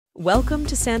Welcome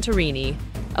to Santorini,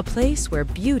 a place where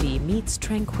beauty meets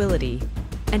tranquility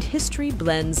and history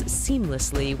blends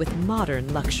seamlessly with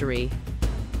modern luxury.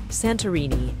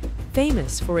 Santorini,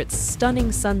 famous for its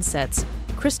stunning sunsets,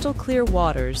 crystal-clear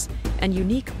waters, and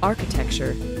unique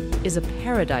architecture, is a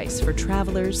paradise for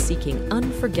travelers seeking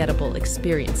unforgettable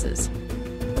experiences.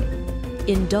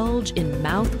 Indulge in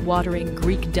mouth-watering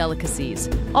Greek delicacies,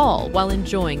 all while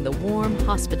enjoying the warm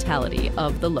hospitality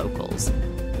of the locals.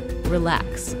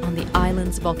 Relax on the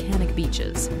island's volcanic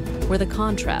beaches, where the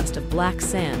contrast of black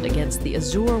sand against the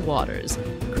azure waters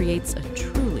creates a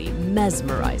truly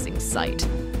mesmerizing sight.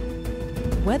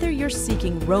 Whether you're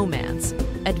seeking romance,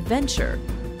 adventure,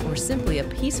 or simply a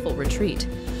peaceful retreat,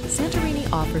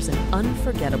 Santorini offers an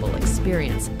unforgettable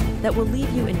experience that will leave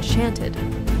you enchanted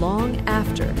long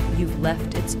after you've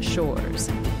left its shores.